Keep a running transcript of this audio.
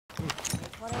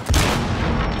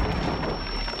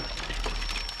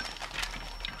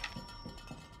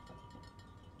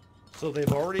So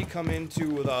they've already come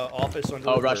into the office under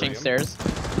Oh, rushing stairs.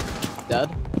 Dead.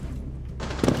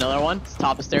 Another one. It's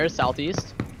top of stairs,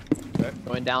 southeast. Okay.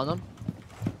 Going down them.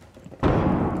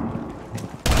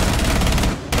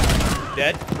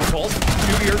 Dead. Repulsed.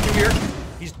 Two here.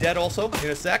 He's dead also. In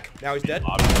a sec. Now he's dead.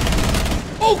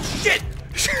 Oh shit!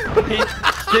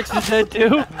 Sticks is dead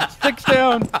too. Sticks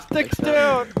down. Sticks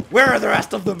down. Where are the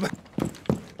rest of them? You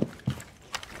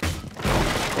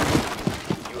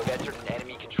have entered an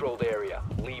enemy-controlled area.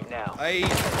 Leave now.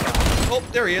 Oh,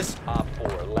 there he is. Op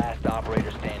 4, last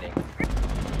operator standing.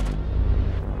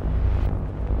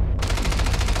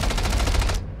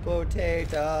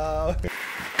 Potato.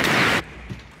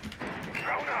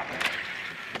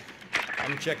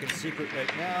 I'm checking secret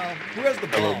right now. Who has the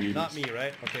bomb? Not me,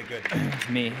 right? Okay, good.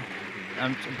 Me.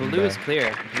 Blue is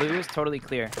clear. Blue is totally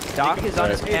clear. Doc is on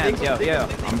his cams. Yo.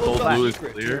 I'm told blue is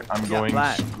clear. I'm going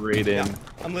straight in. Yeah,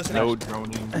 I'm listening. No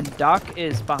droning. Doc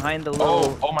is behind the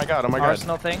little oh my god.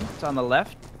 arsenal thing. It's on the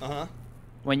left. Uh-huh.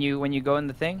 When you go in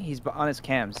the thing, he's on his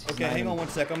cams. He's Okay, hang on one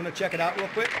sec. I'm gonna check it out real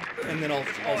quick, and then I'll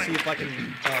see if I can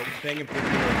bang him pretty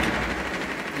good.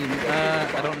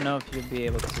 I don't know if you'll be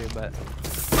able to, but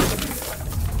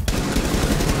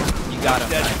you got him.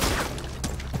 Dead.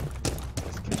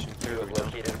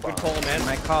 Good call, man.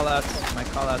 My call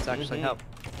outs actually help.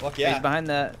 Fuck yeah. He's behind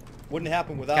the. Wouldn't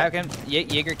happen without.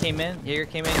 Jaeger came in. He's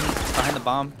behind the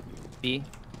bomb. B.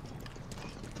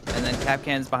 And then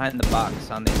Capcan's behind the box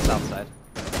on the south side.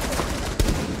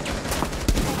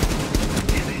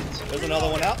 There's another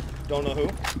one out. Don't know who.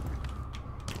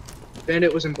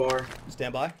 Bandit was in bar.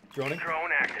 Stand by. Droning.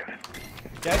 Drone active.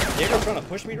 Okay, Jaeger's trying to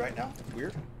push me right now.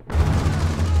 Weird.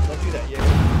 Don't do that,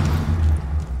 Jaeger.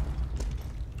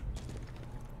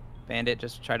 Bandit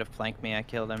just tried to flank me. I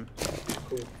killed him.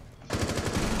 Cool.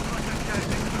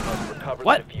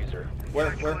 What?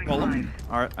 Where? Call him.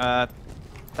 Our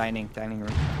dining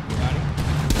room.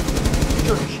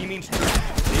 Church. He means church.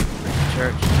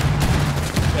 Church.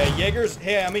 Okay, Jaeger's.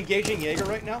 Hey, I'm engaging Jaeger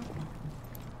right now.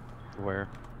 Where?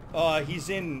 He's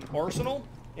in Arsenal,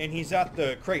 and he's at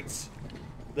the crates.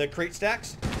 The crate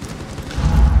stacks.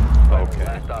 Okay.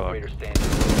 Last operator standing.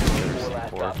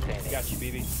 Last op standing. Got you,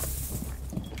 BB.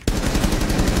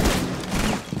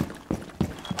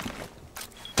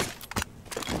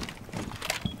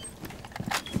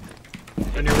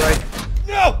 On your right.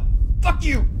 No! Fuck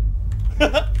you!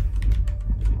 I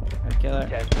kill her.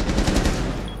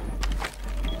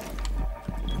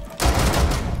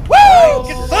 Woo!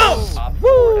 Get some!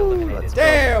 Woo!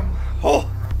 Damn! Oh,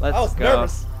 Let's I was go.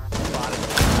 nervous.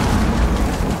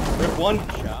 Rip one.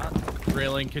 Shot.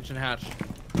 Railing kitchen hatch.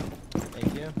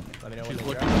 Thank you. Let me know when She's they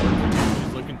looking drop. towards you.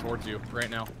 She's looking towards you right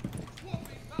now.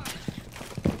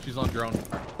 She's on drone.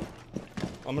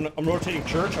 I'm rotating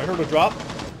church. I heard a drop.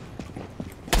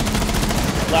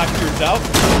 Blackbeard's out.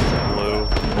 Blue.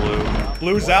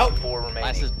 Blue's out.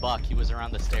 Last is Buck. He was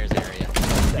around the stairs area.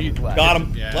 Got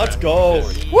him. Yeah. Let's go.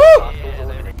 Woo!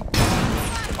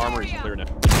 Armory's clear now.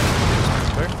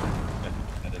 Clear? Yeah,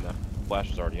 I didn't know. Flash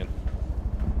is already in.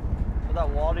 For that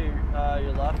wall to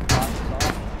your left, flash is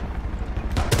off.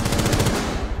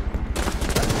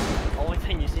 Only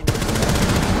thing you see.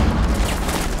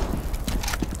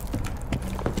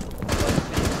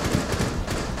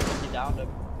 You downed him.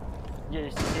 Yeah,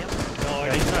 you see him?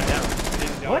 No, He's not down.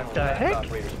 What the heck?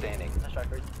 Operator standing. That's right,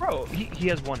 crazy. Bro, he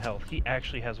has 1 health. He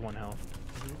actually has 1 health.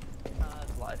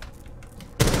 That's life.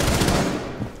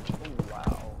 Oh,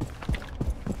 wow.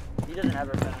 He doesn't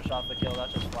ever finish off the kill,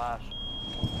 that's just flash.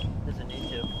 Doesn't need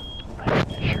to.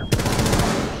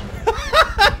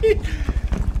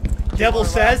 Devil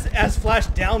says as Flash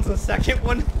downs the second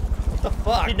one. What the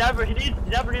fuck? He never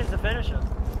needs to finish him.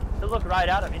 He'll look right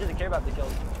at him. He doesn't care about the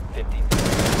kills. 15.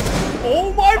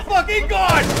 Oh my fucking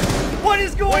god! What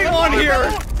is going on here?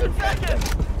 2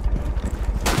 seconds!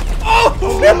 Oh!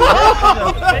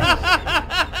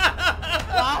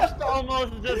 Flash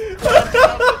almost just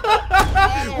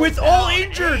With all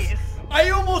injures!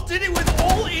 I almost did it with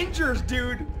all injures,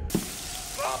 dude!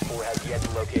 Op 4 has yet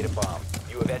to locate a bomb.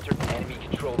 You have entered an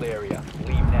enemy-controlled area.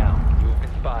 Leave now. You have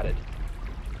been spotted.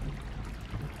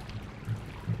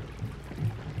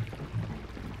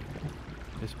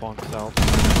 They spawned south.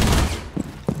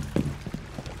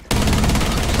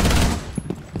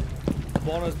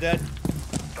 Bono's dead.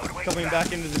 Coming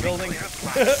back into the building.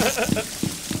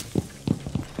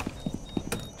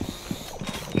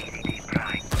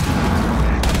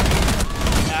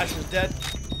 Ash is dead.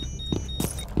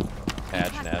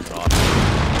 Ash and Ash off.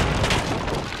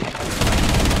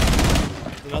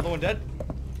 Another one dead.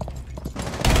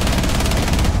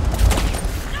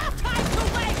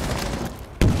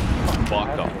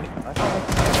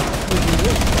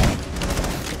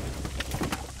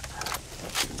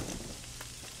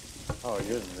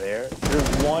 You're there.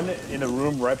 There's one in a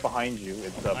room right behind you.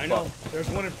 It's a I know. There's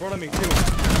one in front of me too.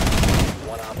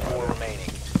 1 on 4 remaining.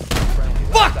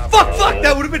 Fuck! Fuck! Fuck!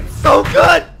 That would have been so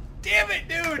good! Damn it,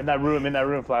 dude! in that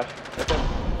room, Flash.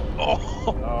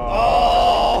 Oh!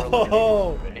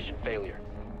 Mission failure.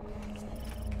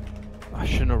 I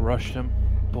shouldn't have rushed him.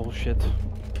 Bullshit.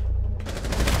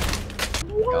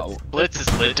 Yo, Blitz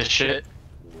is lit to shit.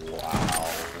 Wow.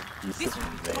 He's sitting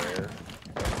there.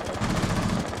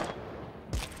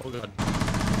 Oh god.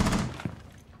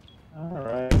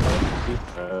 Alright.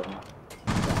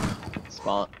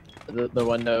 Spawn. The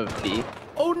window of B.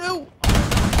 Oh no!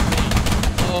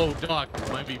 Oh, Doc,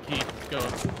 my VP. Let's go.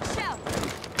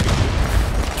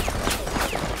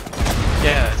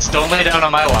 Yeah, don't lay down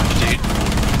on my watch, dude.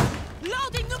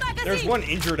 There's one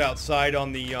injured outside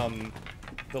on the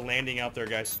landing out there,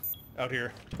 guys. Out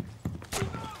here.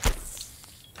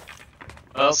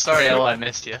 Well, sorry, Ella, I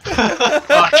missed you.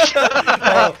 Fuck.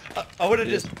 Oh, I would have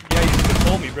just... Yeah, you just could've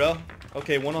told me, bro.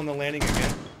 Okay, one on the landing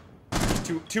again.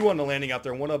 Two on the landing out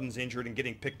there. One of them's injured and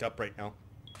getting picked up right now.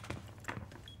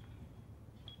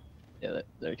 Yeah,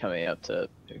 they're coming up to...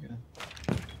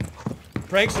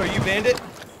 Pranks, are you bandit?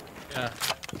 Yeah.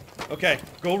 Okay,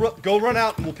 go run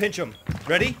out and we'll pinch him.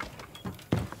 Ready?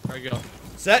 There we go.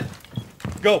 Set.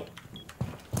 Go.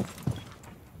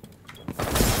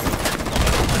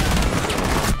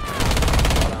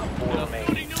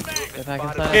 Get back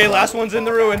inside. Okay, last one's in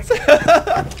the ruins. He's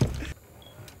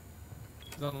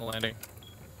on the landing.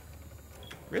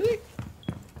 Really?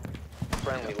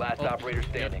 Friendly, last operator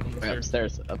standing.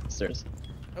 Upstairs, upstairs.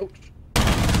 Oh.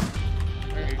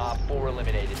 Op 4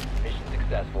 eliminated. Mission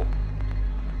successful.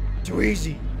 Too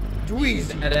easy. Too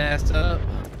easy. That ass up.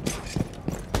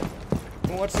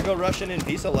 Who wants to go rushing in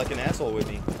pizza like an asshole with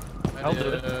me? I'll do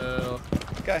it.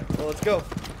 Okay, well, let's go.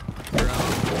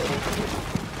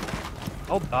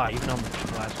 I'll die even on the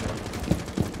last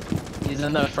one. He's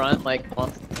in the front, like,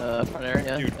 front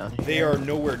area. Dude, Down they here. are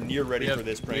nowhere near ready for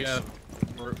this, Pranks.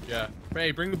 Yeah.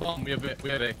 Hey, bring the bomb. We have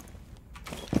A.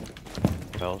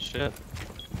 Well, shit.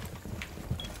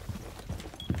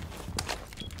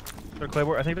 So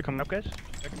Claymore, I think they're coming up, guys.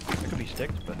 That could be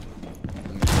sticks, but...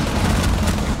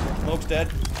 Smoke's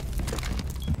dead.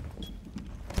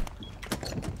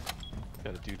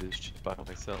 Gotta do this shit by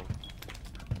myself.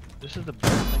 This is the...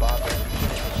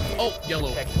 Oh, yellow.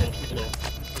 Yellow.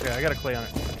 Okay, I got a clay on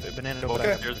it. Banana over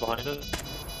Okay. Stairs behind us.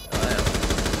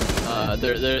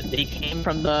 He came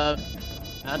from the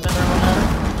admin or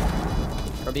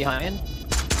whatever. Or behind.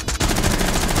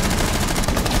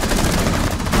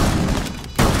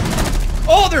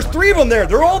 Oh, there's 3 of them there.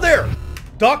 They're all there.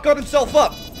 Doc got himself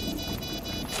up.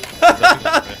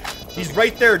 He's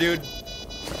right there, dude.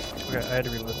 Okay, I had to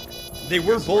reload. They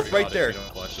were both right there.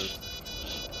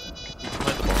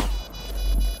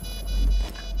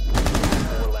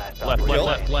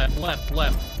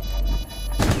 Left.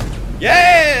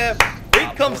 Yeah!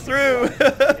 Big comes through.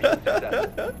 That's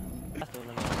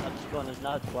going as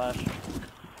nuts, Flash.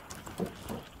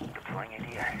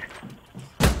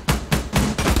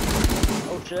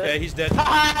 Oh shit. Okay, he's dead.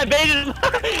 I baited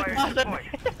him!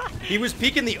 He was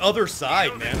peeking the other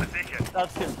side, man.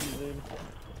 That's confusing.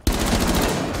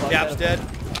 Cap's dead.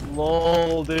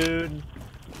 Lol, dude.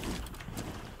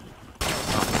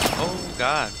 Oh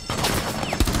god.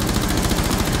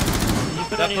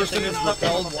 That person is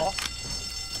repelled.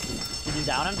 Did you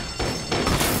down him?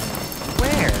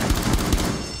 Where?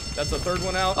 That's the 3rd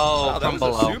one out. Oh, wow, that from was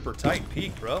below. a super tight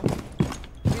peek, bro.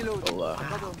 Below.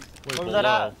 Where was that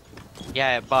at?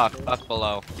 Yeah, buck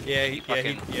below. Yeah,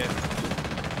 yeah.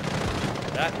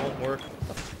 That won't work.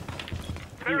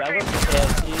 Dude, I went to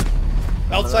KFC.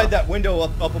 Outside that window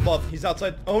up above. He's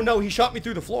outside. Oh no, he shot me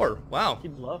through the floor. Wow. He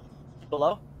below?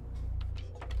 Below?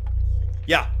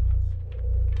 Yeah.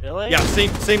 Really? Yeah,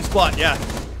 same spot, yeah.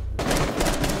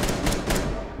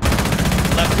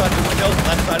 Left side of the window,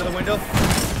 left side of the window.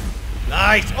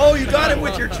 Nice! Oh, you got him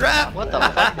with your trap! What the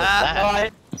fuck was that?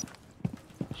 Alright.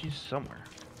 She's somewhere.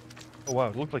 Oh wow,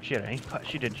 it looked like she had a hang.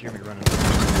 She didn't hear me running.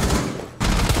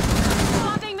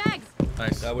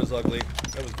 Nice. That was ugly.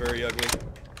 That was very ugly.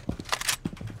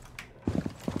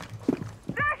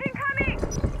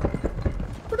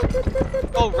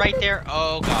 Oh, right there.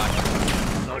 Oh god.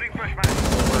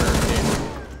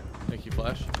 Thank you,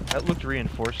 Flash. That looked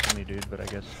reinforced to me, dude, but I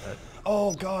guess that...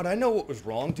 Oh god, I know what was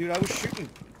wrong, dude. I was shooting.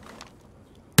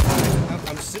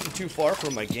 I'm sitting too far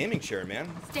from my gaming chair, man.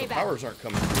 The powers aren't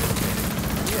coming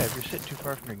through. Yeah, if you're sitting too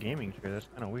far from your gaming chair, that's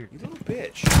kind of weird. You little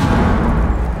bitch. You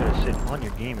gotta sit on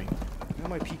your gaming. Now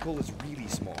my peek hole is really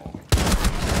small.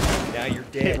 Now you're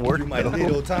dead. It worked, You're my though.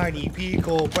 little tiny peek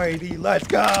hole, baby. Let's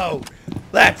go.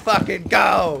 Let's fucking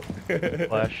go.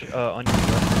 Flash. On your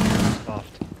left.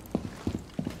 Soft.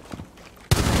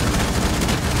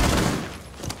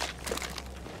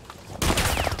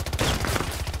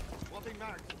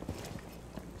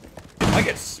 I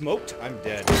get smoked, I'm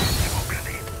dead. I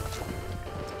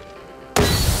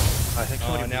think Oh,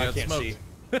 somebody now I got can't smoked. see.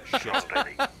 Shit.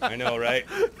 I know, right?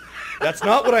 That's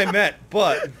not what I meant,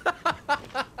 but...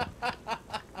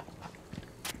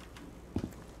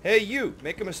 Hey, you!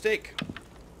 Make a mistake.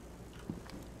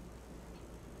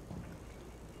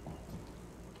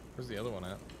 Where's the other one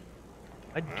at?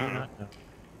 I do not know.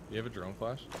 You have a drone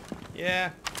flash? Yeah.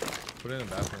 Put it in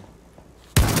the bathroom.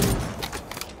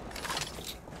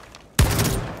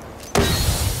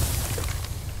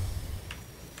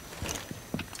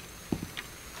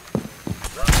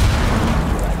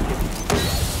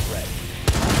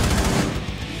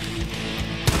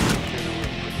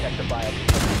 Protect the bio.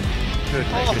 Good,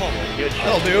 Oh, good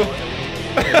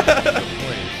that'll do.